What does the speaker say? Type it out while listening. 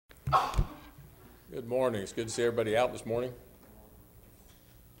Good morning. It's good to see everybody out this morning.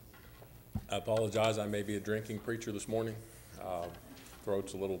 I apologize. I may be a drinking preacher this morning.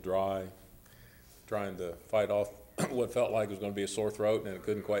 Throat's a little dry. Trying to fight off what felt like was going to be a sore throat, and it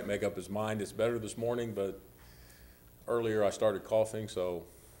couldn't quite make up its mind. It's better this morning, but earlier I started coughing, so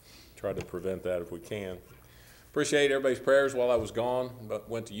try to prevent that if we can. Appreciate everybody's prayers while I was gone, but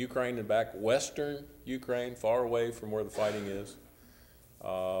went to Ukraine and back, western Ukraine, far away from where the fighting is.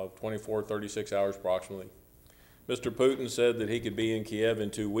 24, 36 hours approximately. Mr. Putin said that he could be in Kiev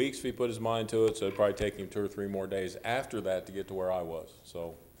in 2 weeks if he put his mind to it, so it'd probably take him 2 or 3 more days after that to get to where I was.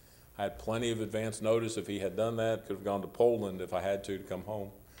 So I had plenty of advance notice if he had done that. Could have gone to Poland if I had to come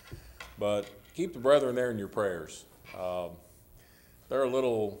home. But keep the brethren there in your prayers. They're a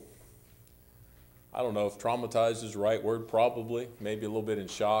little, I don't know if traumatized is the right word, probably, maybe a little bit in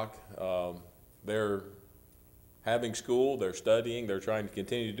shock. They're having school, they're studying, they're trying to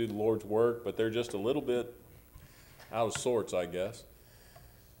continue to do the Lord's work, but they're just a little bit out of sorts, I guess.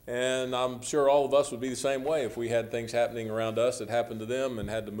 And I'm sure all of us would be the same way if we had things happening around us that happened to them and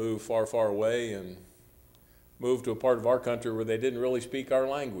had to move far, far away and move to a part of our country where they didn't really speak our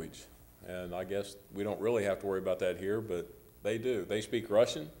language. And I guess we don't really have to worry about that here, but they do. They speak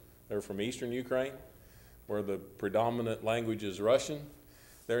Russian. They're from eastern Ukraine, where the predominant language is Russian.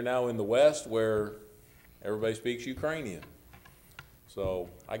 They're now in the West, where everybody speaks Ukrainian. So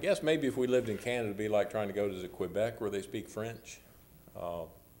I guess maybe if we lived in Canada, it'd be like trying to go to Quebec where they speak French.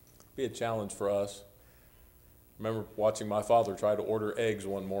 Be a challenge for us. I remember watching my father try to order eggs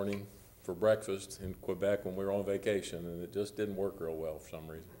one morning for breakfast in Quebec when we were on vacation, and it just didn't work real well for some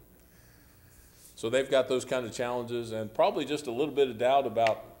reason. So they've got those kind of challenges and probably just a little bit of doubt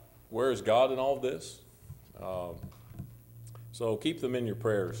about where is God in all of this. So keep them in your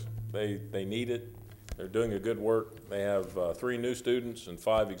prayers. They need it. They're doing a good work. They have 3 new students and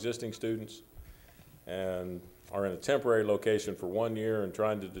 5 existing students and are in a temporary location for 1 year and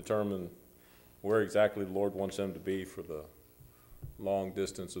trying to determine where exactly the Lord wants them to be for the long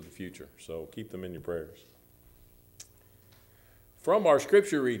distance of the future. So keep them in your prayers. From our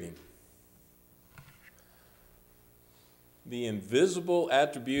scripture reading, the invisible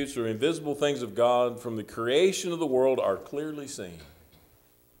attributes or invisible things of God from the creation of the world are clearly seen.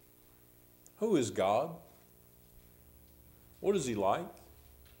 Who is God? What is he like?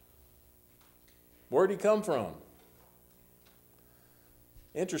 Where did he come from?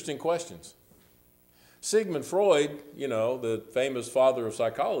 Interesting questions. Sigmund Freud, the famous father of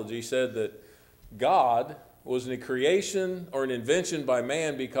psychology, said that God was a creation or an invention by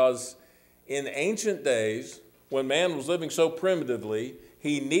man because in ancient days, when man was living so primitively,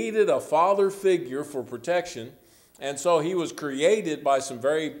 he needed a father figure for protection, and so he was created by some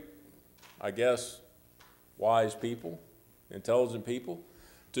very, I guess, wise people, intelligent people,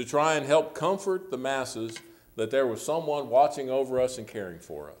 to try and help comfort the masses that there was someone watching over us and caring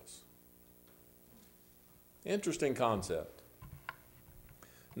for us. Interesting concept.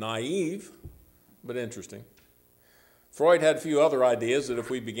 Naive, but interesting. Freud had a few other ideas that if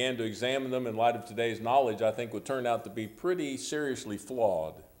we began to examine them in light of today's knowledge, I think would turn out to be pretty seriously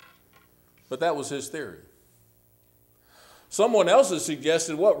flawed. But that was his theory. Someone else has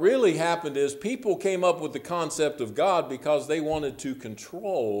suggested what really happened is people came up with the concept of God because they wanted to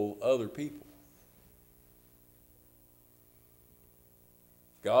control other people.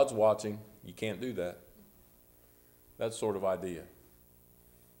 God's watching, you can't do that. That sort of idea.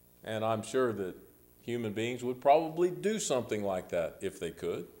 And I'm sure that human beings would probably do something like that if they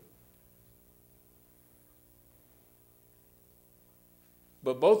could.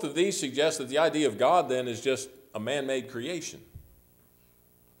 But both of these suggest that the idea of God then is just a man-made creation.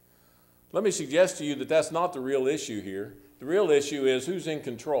 Let me suggest to you that that's not the real issue here. The real issue is who's in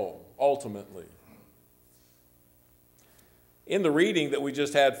control, ultimately. In the reading that we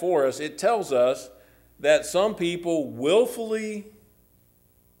just had for us, it tells us that some people willfully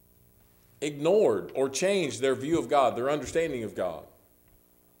ignored or changed their view of God, their understanding of God.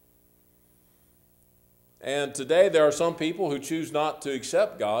 And today there are some people who choose not to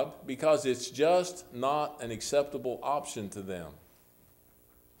accept God because it's just not an acceptable option to them.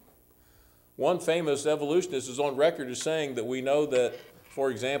 One famous evolutionist is on record as saying that we know that,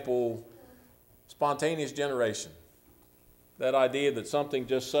 for example, spontaneous generation, that idea that something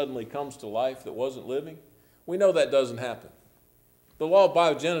just suddenly comes to life that wasn't living, we know that doesn't happen. The law of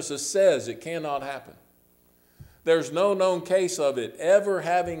biogenesis says it cannot happen. There's no known case of it ever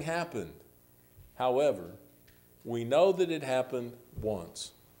having happened. However, we know that it happened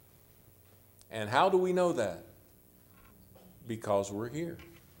once. And how do we know that? Because we're here.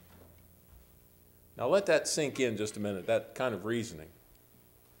 Now let that sink in just a minute, that kind of reasoning.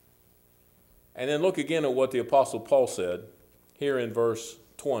 And then look again at what the Apostle Paul said here in verse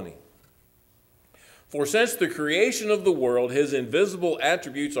 20. For since the creation of the world, his invisible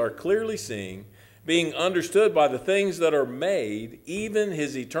attributes are clearly seen, being understood by the things that are made, even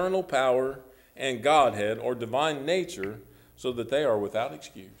his eternal power and Godhead or divine nature, so that they are without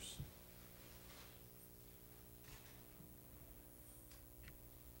excuse.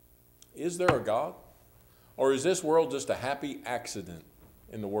 Is there a God? Or is this world just a happy accident,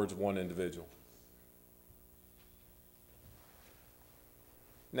 in the words of one individual?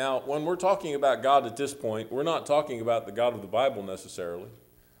 Now, when we're talking about God at this point, we're not talking about the God of the Bible necessarily.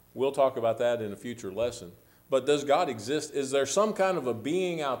 We'll talk about that in a future lesson. But does God exist? Is there some kind of a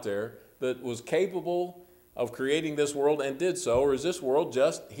being out there that was capable of creating this world and did so? Or is this world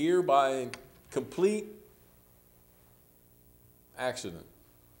just here by complete accident?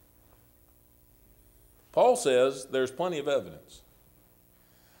 Paul says there's plenty of evidence.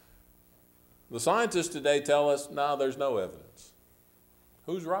 The scientists today tell us, no, there's no evidence.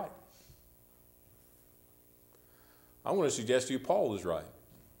 Who's right? I want to suggest to you Paul is right.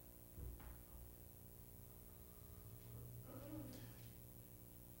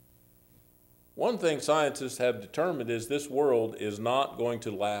 One thing scientists have determined is this world is not going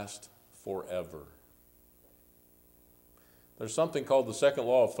to last forever. There's something called the second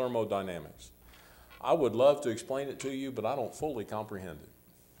law of thermodynamics. I would love to explain it to you, but I don't fully comprehend it.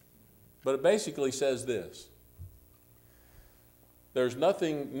 But it basically says this. There's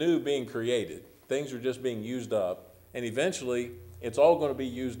nothing new being created. Things are just being used up. And eventually, it's all going to be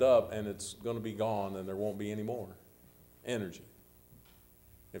used up, and it's going to be gone, and there won't be any more energy,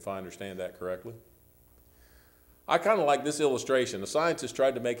 if I understand that correctly. I kind of like this illustration. A scientist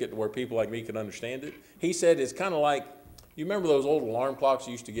tried to make it to where people like me could understand it. He said it's kind of like, you remember those old alarm clocks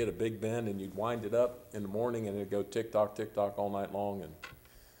you used to get a big bend, and you'd wind it up in the morning, and it'd go tick-tock, tick-tock all night long. And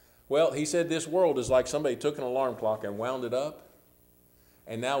well, he said this world is like somebody took an alarm clock and wound it up,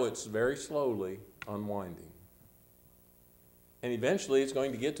 and now it's very slowly unwinding. And eventually it's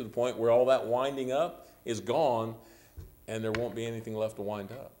going to get to the point where all that winding up is gone and there won't be anything left to wind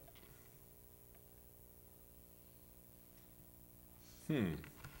up.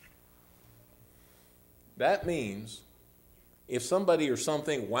 That means if somebody or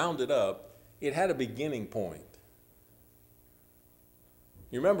something wound it up, it had a beginning point.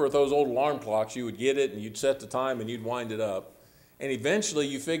 You remember with those old alarm clocks, you would get it and you'd set the time and you'd wind it up. And eventually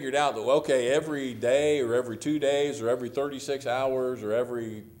you figured out that, okay, every day or every 2 days or every 36 hours or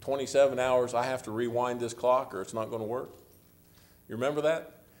every 27 hours, I have to rewind this clock or it's not going to work. You remember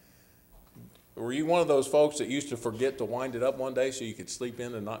that? Were you one of those folks that used to forget to wind it up one day so you could sleep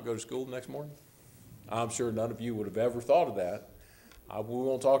in and not go to school the next morning? I'm sure none of you would have ever thought of that. We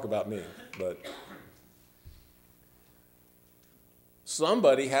won't talk about me, but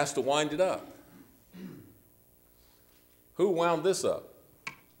somebody has to wind it up. Who wound this up?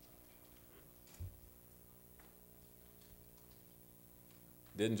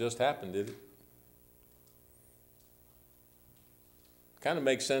 Didn't just happen, did it? Kind of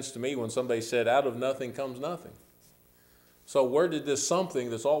makes sense to me when somebody said, out of nothing comes nothing. So where did this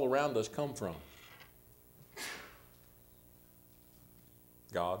something that's all around us come from?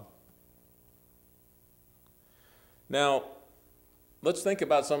 God. Now, let's think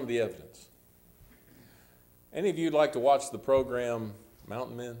about some of the evidence. Any of you like to watch the program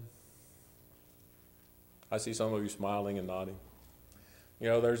Mountain Men? I see some of you smiling and nodding. You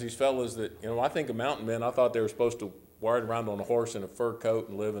know, there's these fellas that, I think of mountain men, I thought they were supposed to ride around on a horse in a fur coat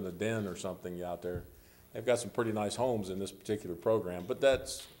and live in a den or something out there. They've got some pretty nice homes in this particular program, but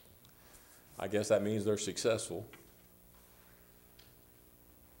I guess that means they're successful.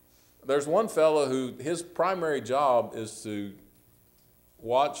 There's one fellow who, his primary job is to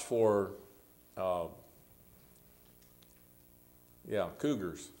watch for,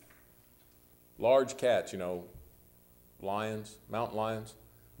 cougars, large cats, lions, mountain lions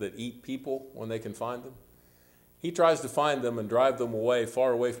that eat people when they can find them. He tries to find them and drive them away,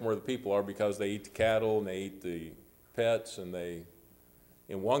 far away from where the people are, because they eat the cattle and they eat the pets, and they,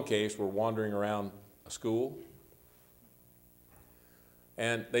 in one case, were wandering around a school.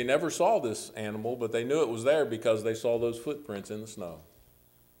 And they never saw this animal, but they knew it was there because they saw those footprints in the snow.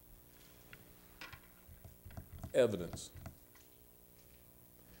 Evidence.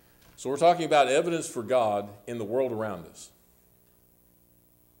 So we're talking about evidence for God in the world around us.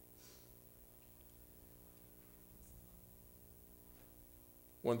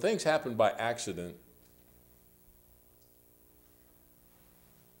 When things happen by accident,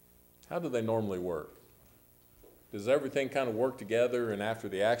 how do they normally work? Does everything kind of work together, and after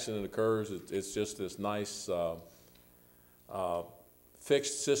the accident occurs, it's just this nice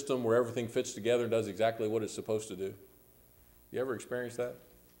fixed system where everything fits together and does exactly what it's supposed to do? You ever experienced that?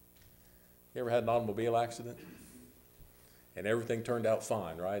 You ever had an automobile accident? And everything turned out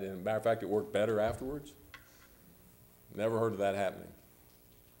fine, right? And as a matter of fact, it worked better afterwards? Never heard of that happening.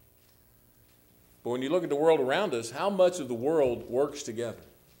 But when you look at the world around us, how much of the world works together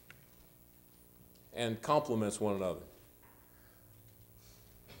and complements one another?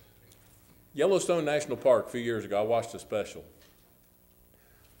 Yellowstone National Park, a few years ago, I watched a special.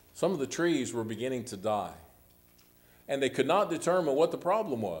 Some of the trees were beginning to die, and they could not determine what the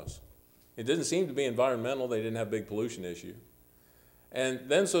problem was. It didn't seem to be environmental. They didn't have a big pollution issue. And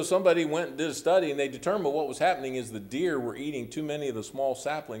then so somebody went and did a study, and they determined what was happening is the deer were eating too many of the small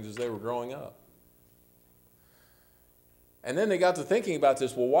saplings as they were growing up. And then they got to thinking about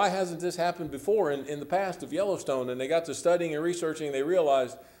this. Well, why hasn't this happened before in the past of Yellowstone? And they got to studying and researching, and they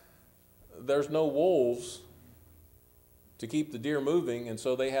realized there's no wolves to keep the deer moving, and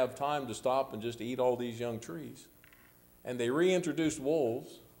so they have time to stop and just eat all these young trees. And they reintroduced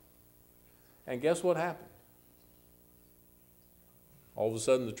wolves, and guess what happened? All of a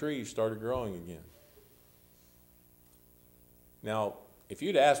sudden the trees started growing again. Now, if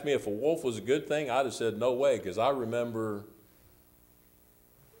you'd asked me if a wolf was a good thing, I'd have said no way, because I remember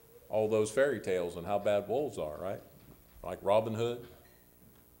all those fairy tales and how bad wolves are, right? Like Robin Hood.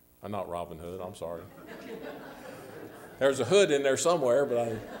 I'm not Robin Hood, I'm sorry. There's a hood in there somewhere,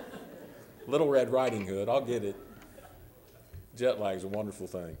 but Little Red Riding Hood, I'll get it. Jet lag's a wonderful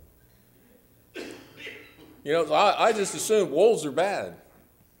thing. You know, I just assumed wolves are bad,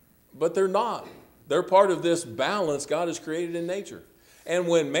 but they're not. They're part of this balance God has created in nature. And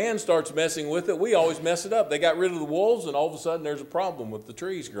when man starts messing with it, we always mess it up. They got rid of the wolves, and all of a sudden there's a problem with the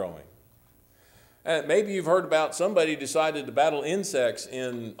trees growing. Maybe you've heard about somebody decided to battle insects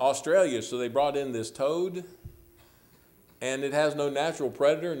in Australia, so they brought in this toad, and it has no natural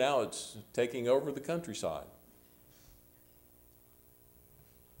predator. Now it's taking over the countryside.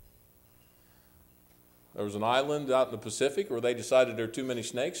 There was an island out in the Pacific where they decided there were too many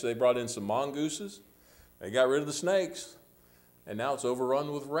snakes, so they brought in some mongooses. They got rid of the snakes, and now it's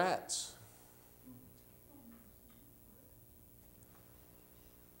overrun with rats.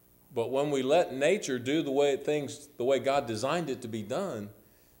 But when we let nature do the way God designed it to be done,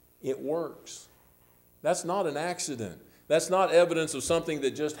 it works. That's not an accident. That's not evidence of something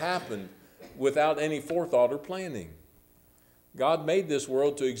that just happened without any forethought or planning. God made this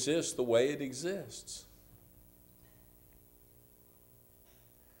world to exist the way it exists.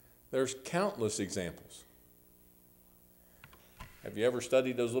 There's countless examples. Have you ever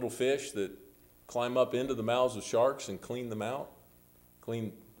studied those little fish that climb up into the mouths of sharks and clean them out?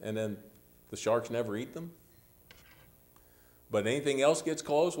 And then the sharks never eat them? But anything else gets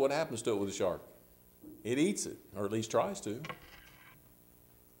close, what happens to it with a shark? It eats it, or at least tries to.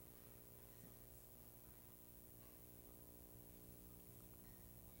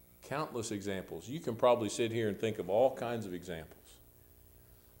 Countless examples. You can probably sit here and think of all kinds of examples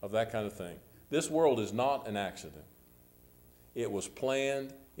of that kind of thing. This world is not an accident. It was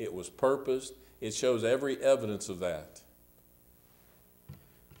planned, it was purposed, it shows every evidence of that.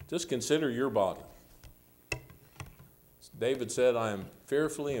 Just consider your body. David said, I am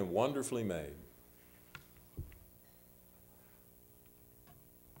fearfully and wonderfully made.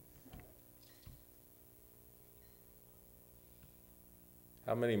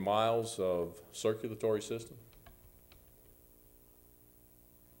 How many miles of circulatory system?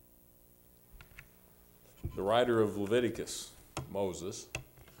 The writer of Leviticus, Moses,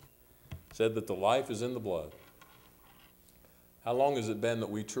 said that the life is in the blood. How long has it been that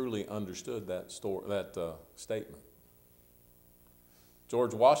we truly understood that statement?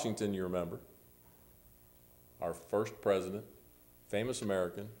 George Washington, you remember, our first president, famous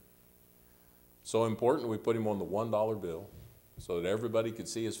American, so important we put him on the $1 bill so that everybody could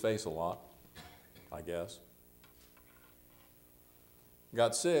see his face a lot, I guess.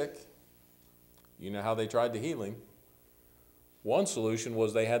 Got sick. You know how they tried to heal him. One solution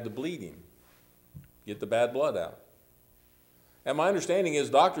was they had to bleed him, get the bad blood out. And my understanding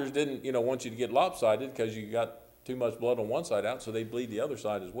is doctors didn't, want you to get lopsided because you got too much blood on one side out, so they'd bleed the other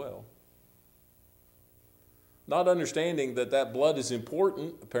side as well. Not understanding that blood is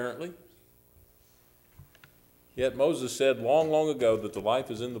important, apparently. Yet Moses said long, long ago that the life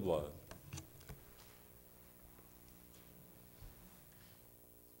is in the blood.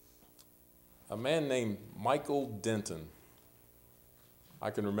 A man named Michael Denton, I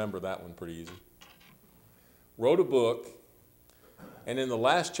can remember that one pretty easy, wrote a book, and in the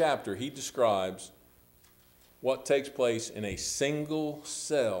last chapter he describes what takes place in a single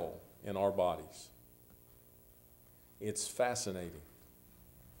cell in our bodies. It's fascinating.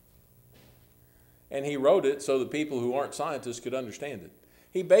 And he wrote it so that people who aren't scientists could understand it.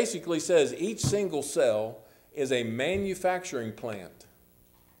 He basically says each single cell is a manufacturing plant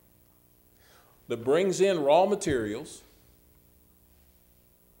that brings in raw materials,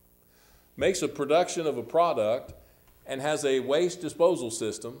 makes a production of a product, and has a waste disposal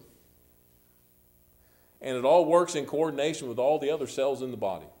system, and it all works in coordination with all the other cells in the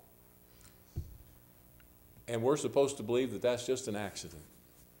body. And we're supposed to believe that that's just an accident.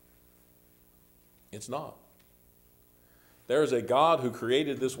 It's not. There is a God who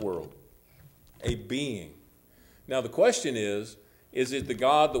created this world, a being. Now the question is it the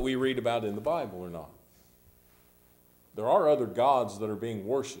God that we read about in the Bible or not? There are other gods that are being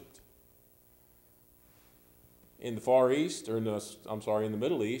worshipped. In the Far East, or in the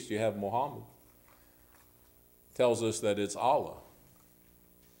Middle East, you have Muhammad. Tells us that it's Allah.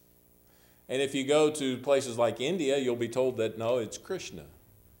 And if you go to places like India, you'll be told that no, it's Krishna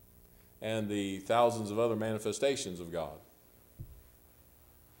and the thousands of other manifestations of God.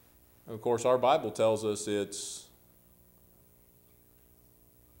 And of course, our Bible tells us it's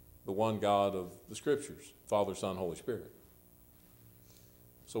the one God of the Scriptures, Father, Son, Holy Spirit.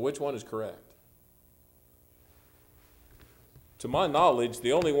 So which one is correct? To my knowledge,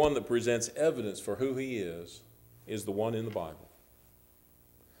 the only one that presents evidence for who he is the one in the Bible.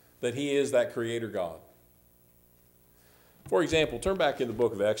 That he is that creator God. For example, turn back in the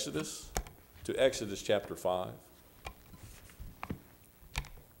book of Exodus to Exodus chapter 5.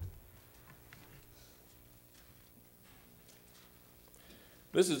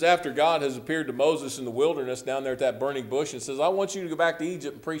 This is after God has appeared to Moses in the wilderness down there at that burning bush and says, I want you to go back to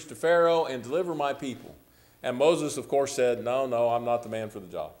Egypt and preach to Pharaoh and deliver my people. And Moses, of course, said, no, I'm not the man for the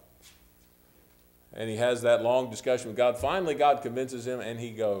job. And he has that long discussion with God. Finally, God convinces him, and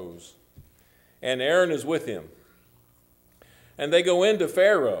he goes. And Aaron is with him. And they go into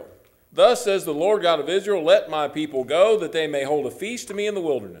Pharaoh. Thus says the Lord God of Israel, let my people go, that they may hold a feast to me in the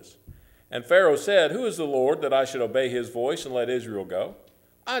wilderness. And Pharaoh said, who is the Lord, that I should obey his voice and let Israel go?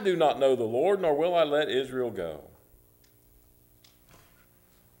 I do not know the Lord, nor will I let Israel go.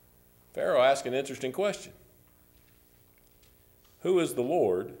 Pharaoh asked an interesting question. Who is the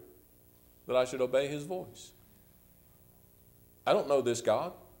Lord that I should obey his voice? I don't know this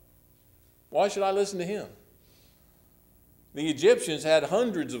God. Why should I listen to him? The Egyptians had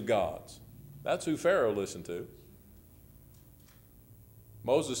hundreds of gods. That's who Pharaoh listened to.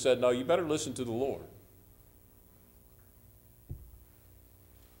 Moses said, no, you better listen to the Lord.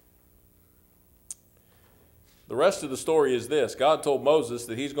 The rest of the story is this. God told Moses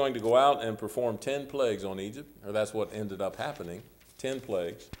that he's going to go out and perform 10 plagues on Egypt, or that's what ended up happening, 10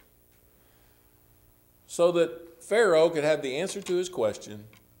 plagues, so that Pharaoh could have the answer to his question,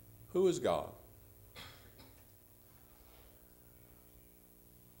 who is God?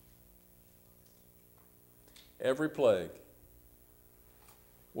 Every plague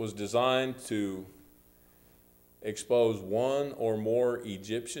was designed to expose one or more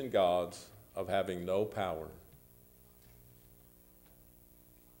Egyptian gods of having no power.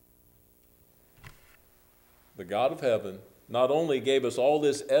 The God of heaven not only gave us all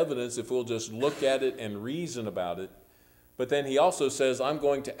this evidence if we'll just look at it and reason about it, but then he also says, I'm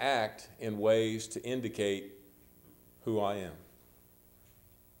going to act in ways to indicate who I am.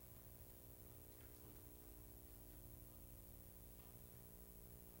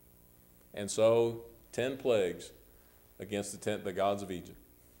 And so, 10 plagues against the gods of Egypt.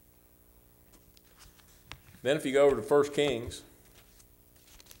 Then if you go over to 1 Kings,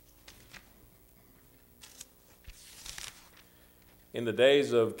 in the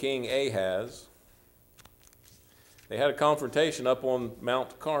days of King Ahaz, they had a confrontation up on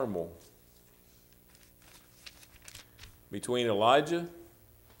Mount Carmel between Elijah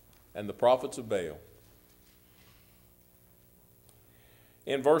and the prophets of Baal.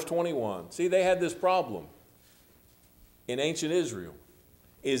 In verse 21, see, they had this problem in ancient Israel.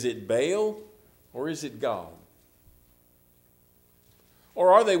 Is it Baal or is it God?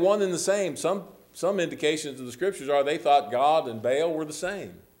 Or are they one and the same? Some indications of the scriptures are they thought God and Baal were the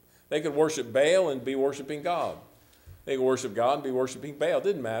same. They could worship Baal and be worshiping God. They could worship God and be worshiping Baal. It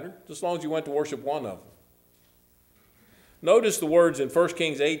didn't matter, just as long as you went to worship one of them. Notice the words in 1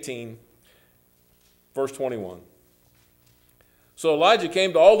 Kings 18, verse 21. So Elijah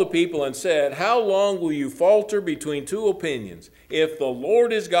came to all the people and said, how long will you falter between two opinions? If the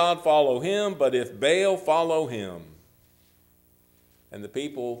Lord is God, follow him, but if Baal, follow him. And the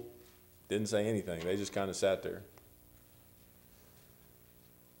people didn't say anything. They just kind of sat there.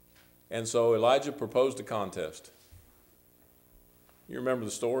 And so Elijah proposed a contest. You remember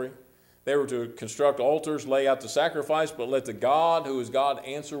the story? They were to construct altars, lay out the sacrifice, but let the God who is God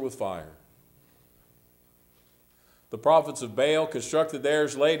answer with fire. The prophets of Baal constructed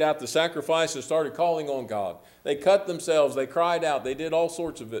theirs, laid out the sacrifice, and started calling on God. They cut themselves, they cried out, they did all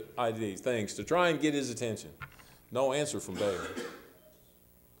sorts of things to try and get his attention. No answer from Baal.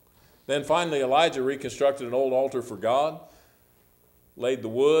 Then finally Elijah reconstructed an old altar for God, laid the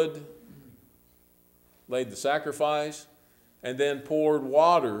wood, laid the sacrifice, and then poured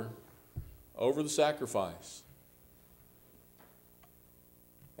water over the sacrifice.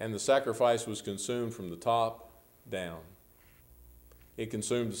 And the sacrifice was consumed from the top down. It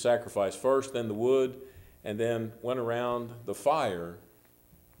consumed the sacrifice first, then the wood, and then went around the fire,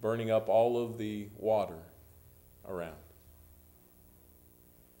 burning up all of the water around.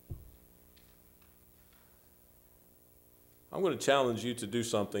 I'm going to challenge you to do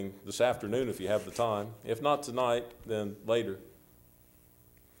something this afternoon if you have the time. If not tonight, then later.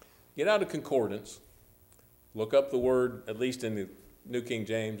 Get out a concordance. Look up the word, at least in the New King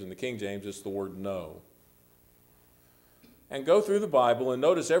James and the King James, it's the word know. And go through the Bible and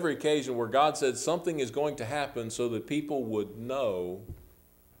notice every occasion where God said something is going to happen so that people would know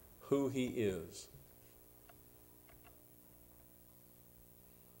who he is.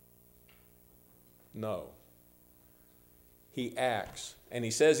 No. He acts. And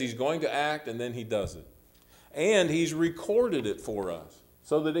he says he's going to act, and then he does it. And he's recorded it for us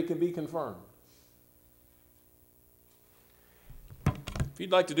so that it can be confirmed. If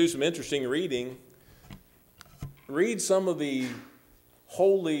you'd like to do some interesting reading, read some of the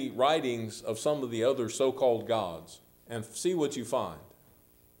holy writings of some of the other so-called gods and see what you find.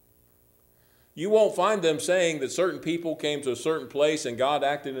 You won't find them saying that certain people came to a certain place and God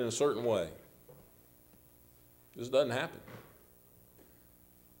acted in a certain way. This doesn't happen.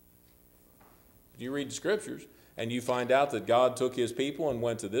 You read the scriptures and you find out that God took his people and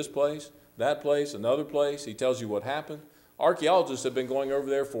went to this place, another place. He tells you what happened. Archaeologists have been going over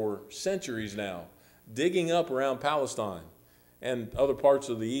there for centuries now, digging up around Palestine and other parts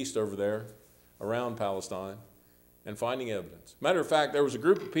of the east over there around Palestine and finding evidence. Matter of fact, there was a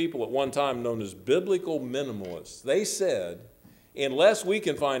group of people at one time known as biblical minimalists. They said, unless we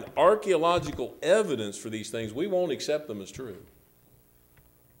can find archaeological evidence for these things, we won't accept them as true.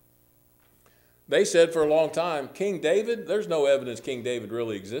 They said for a long time, King David, there's no evidence King David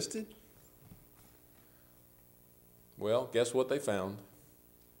really existed. Well, guess what they found?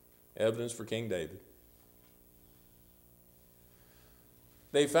 Evidence for King David.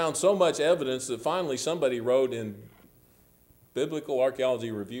 They found so much evidence that finally somebody wrote in Biblical Archaeology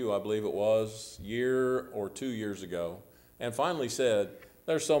Review, I believe it was, a year or 2 years ago, and finally said,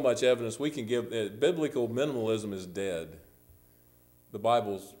 there's so much evidence we can give, biblical minimalism is dead. The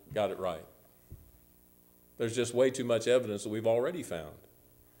Bible's got it right. There's just way too much evidence that we've already found.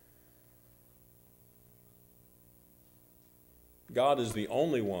 God is the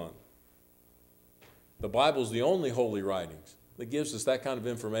only one. The Bible's the only holy writings that gives us that kind of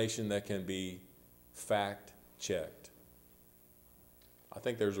information that can be fact-checked. I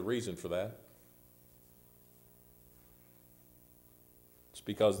think there's a reason for that. It's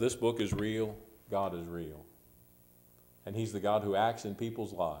because this book is real, God is real. And he's the God who acts in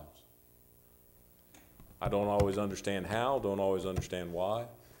people's lives. I don't always understand how, don't always understand why.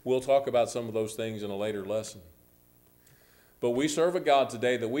 We'll talk about some of those things in a later lesson. But we serve a God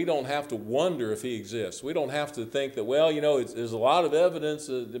today that we don't have to wonder if he exists. We don't have to think that, well, you know, there's a lot of evidence,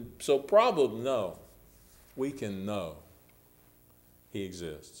 so probably no. We can know he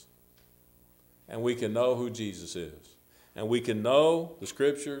exists. And we can know who Jesus is. And we can know the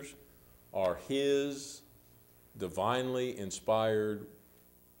scriptures are his divinely inspired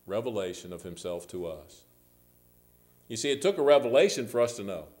revelation of himself to us. You see, it took a revelation for us to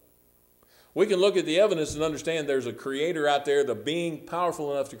know. We can look at the evidence and understand there's a creator out there, the being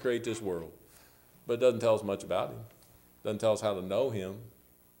powerful enough to create this world. But it doesn't tell us much about him. It doesn't tell us how to know him.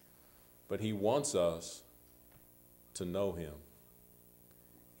 But he wants us to know him.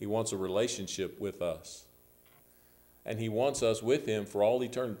 He wants a relationship with us. And he wants us with him for all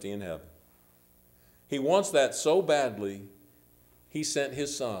eternity in heaven. He wants that so badly, he sent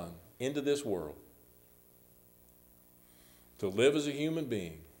his son into this world to live as a human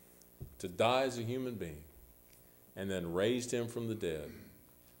being, to die as a human being, and then raised him from the dead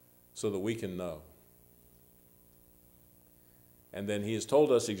so that we can know. And then he has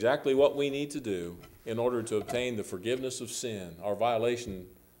told us exactly what we need to do in order to obtain the forgiveness of sin, our violation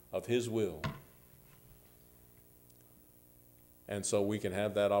of his will. And so we can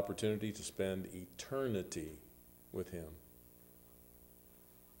have that opportunity to spend eternity with him.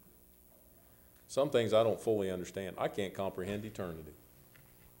 Some things I don't fully understand. I can't comprehend eternity.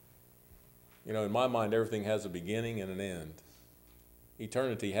 You know, in my mind, everything has a beginning and an end.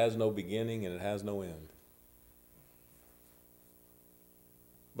 Eternity has no beginning and it has no end.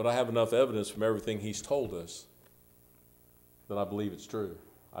 But I have enough evidence from everything he's told us that I believe it's true.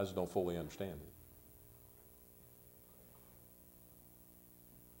 I just don't fully understand it.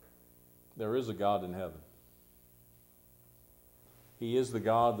 There is a God in heaven. He is the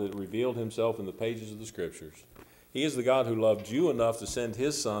God that revealed himself in the pages of the Scriptures. He is the God who loved you enough to send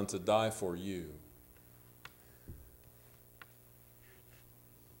his Son to die for you.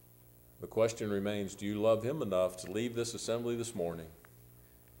 The question remains, do you love him enough to leave this assembly this morning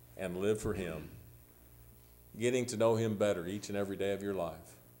and live for him, getting to know him better each and every day of your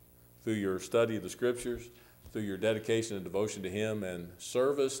life, through your study of the Scriptures, through your dedication and devotion to him, and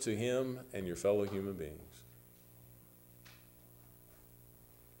service to him and your fellow human beings?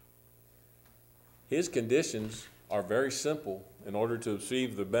 His conditions are very simple in order to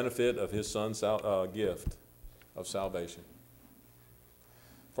receive the benefit of his Son's gift of salvation.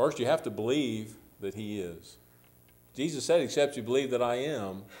 First, you have to believe that he is. Jesus said, except you believe that I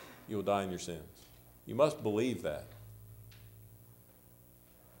am, you will die in your sins. You must believe that.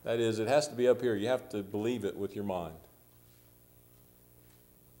 That is, it has to be up here. You have to believe it with your mind.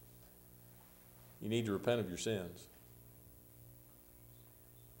 You need to repent of your sins.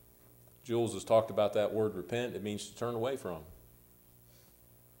 Jules has talked about that word repent. It means to turn away from.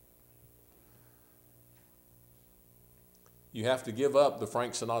 You have to give up the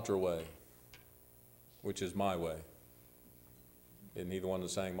Frank Sinatra way, which is my way. Isn't he the one that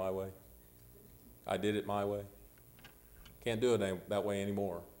sang My Way? I did it my way. Can't do it that way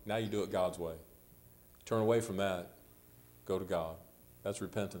anymore. Now you do it God's way. Turn away from that. Go to God. That's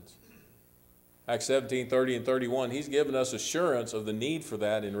repentance. Acts 17, 30 and 31, he's given us assurance of the need for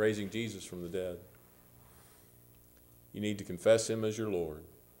that in raising Jesus from the dead. You need to confess him as your Lord.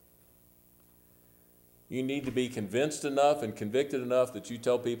 You need to be convinced enough and convicted enough that you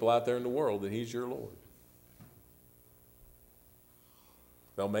tell people out there in the world that he's your Lord.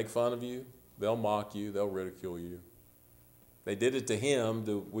 They'll make fun of you. They'll mock you. They'll ridicule you. They did it to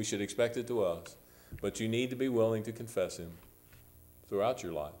him. We should expect it to us. But you need to be willing to confess him throughout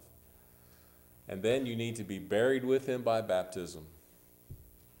your life. And then you need to be buried with him by baptism.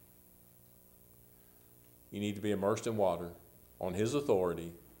 You need to be immersed in water on his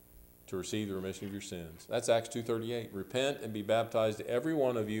authority to receive the remission of your sins. That's Acts 2:38. Repent and be baptized, every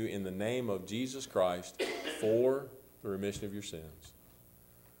one of you, in the name of Jesus Christ for the remission of your sins.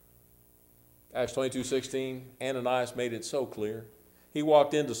 Acts 22:16, Ananias made it so clear. He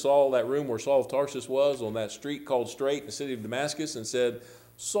walked into Saul, that room where Saul of Tarsus was, on that street called Straight in the city of Damascus, and said,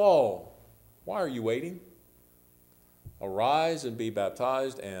 Saul, why are you waiting? Arise and be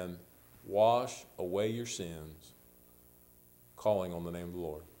baptized and wash away your sins, calling on the name of the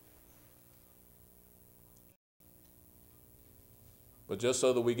Lord. But just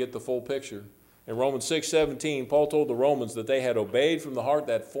so that we get the full picture, in Romans 6:17, Paul told the Romans that they had obeyed from the heart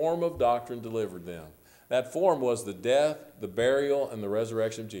that form of doctrine delivered them. That form was the death, the burial, and the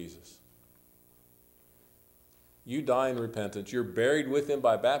resurrection of Jesus. You die in repentance. You're buried with him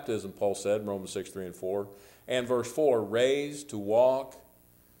by baptism, Paul said in Romans 6:3 and 4. And verse 4, raised to walk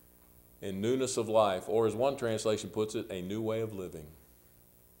in newness of life, or as one translation puts it, a new way of living.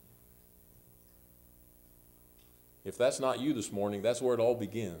 If that's not you this morning, that's where it all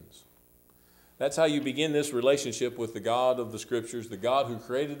begins. That's how you begin this relationship with the God of the Scriptures, the God who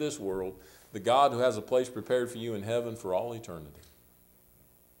created this world, the God who has a place prepared for you in heaven for all eternity.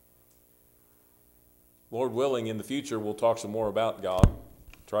 Lord willing, in the future, we'll talk some more about God,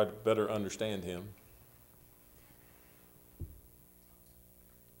 try to better understand him.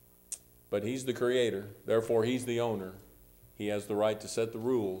 But he's the creator, therefore he's the owner. He has the right to set the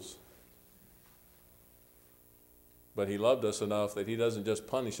rules. But he loved us enough that he doesn't just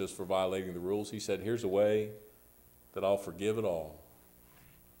punish us for violating the rules. He said, here's a way that I'll forgive it all.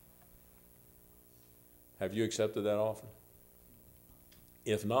 Have you accepted that offer?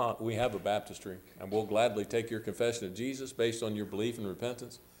 If not, we have a baptistry, and we'll gladly take your confession of Jesus based on your belief and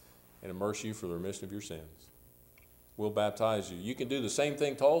repentance and immerse you for the remission of your sins. We'll baptize you. You can do the same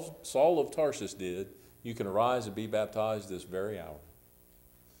thing Saul of Tarsus did. You can arise and be baptized this very hour.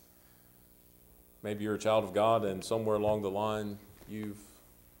 Maybe you're a child of God and somewhere along the line you've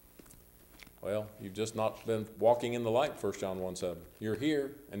just not been walking in the light, 1 John 1:7. You're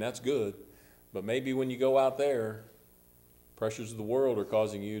here, and that's good, but maybe when you go out there, pressures of the world are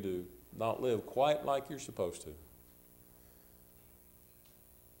causing you to not live quite like you're supposed to.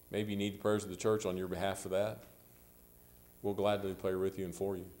 Maybe you need the prayers of the church on your behalf for that. We'll gladly pray with you and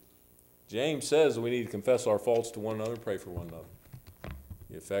for you. James says we need to confess our faults to one another, pray for one another.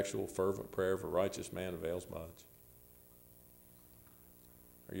 The effectual, fervent prayer of a righteous man avails much.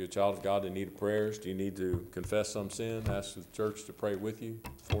 Are you a child of God in need of prayers? Do you need to confess some sin? Ask the church to pray with you,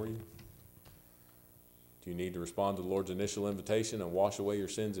 for you? Do you need to respond to the Lord's initial invitation and wash away your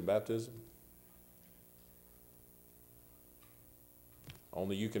sins in baptism?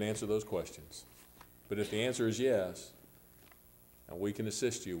 Only you can answer those questions. But if the answer is yes, and we can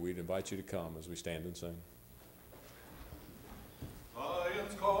assist you, we'd invite you to come as we stand and sing.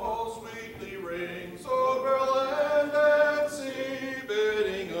 Lion's call sweetly rings over land and sea,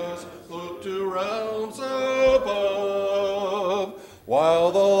 bidding us look to realms above,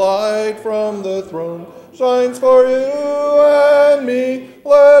 while the light from the throne shines for you and me.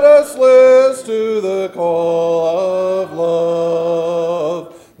 Let us listen to the call of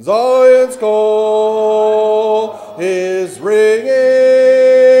love. Zion's call is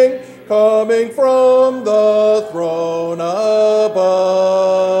ringing, coming from the throne above.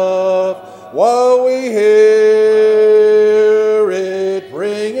 While we hear it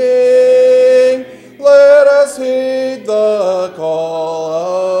ringing, let us heed the call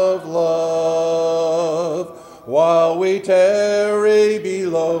of love. While we tarry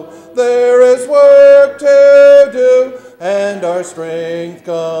below, there is work to do, and our strength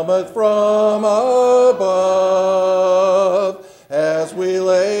cometh from above. As we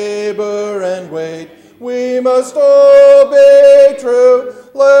labor and wait, we must all be true.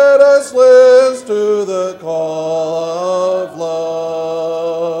 Let us listen to the call of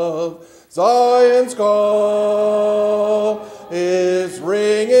love. Zion's call is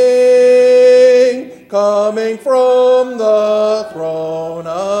ringing, coming from the throne